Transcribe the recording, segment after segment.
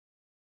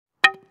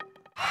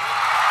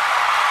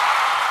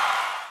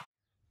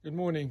Good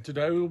morning.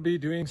 Today we'll be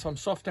doing some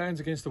soft hands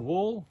against the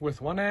wall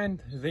with one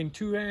hand, then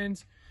two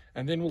hands,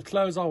 and then we'll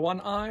close our one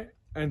eye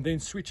and then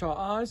switch our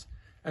eyes,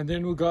 and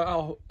then we'll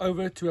go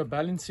over to a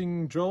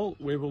balancing drill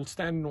where we'll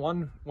stand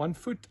on one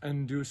foot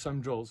and do some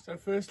drills. So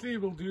firstly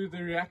we'll do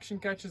the reaction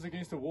catches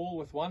against the wall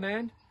with one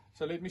hand.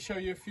 So let me show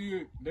you a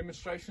few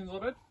demonstrations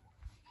of it.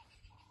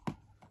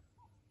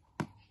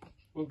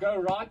 We'll go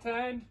right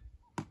hand,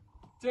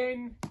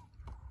 10,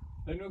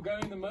 then we'll go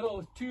in the middle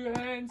with two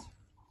hands,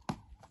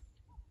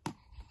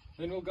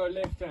 then we'll go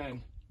left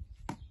hand.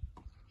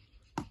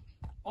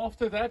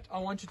 After that, I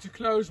want you to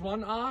close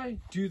one eye,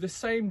 do the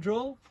same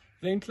drill,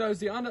 then close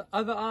the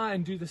other eye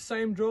and do the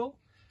same drill.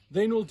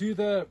 Then we'll do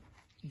the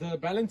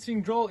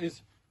balancing drill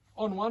is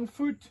on one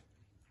foot,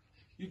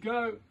 you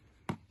go,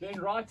 then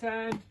right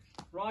hand,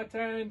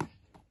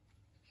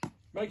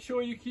 make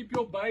sure you keep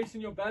your base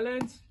and your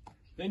balance.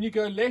 Then you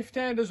go left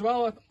hand as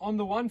well on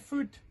the one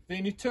foot,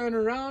 then you turn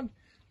around,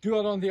 do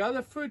it on the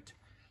other foot,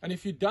 and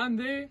if you're done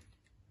there,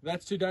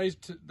 that's today's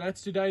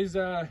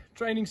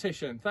training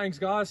session. Thanks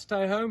guys,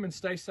 stay home and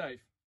stay safe.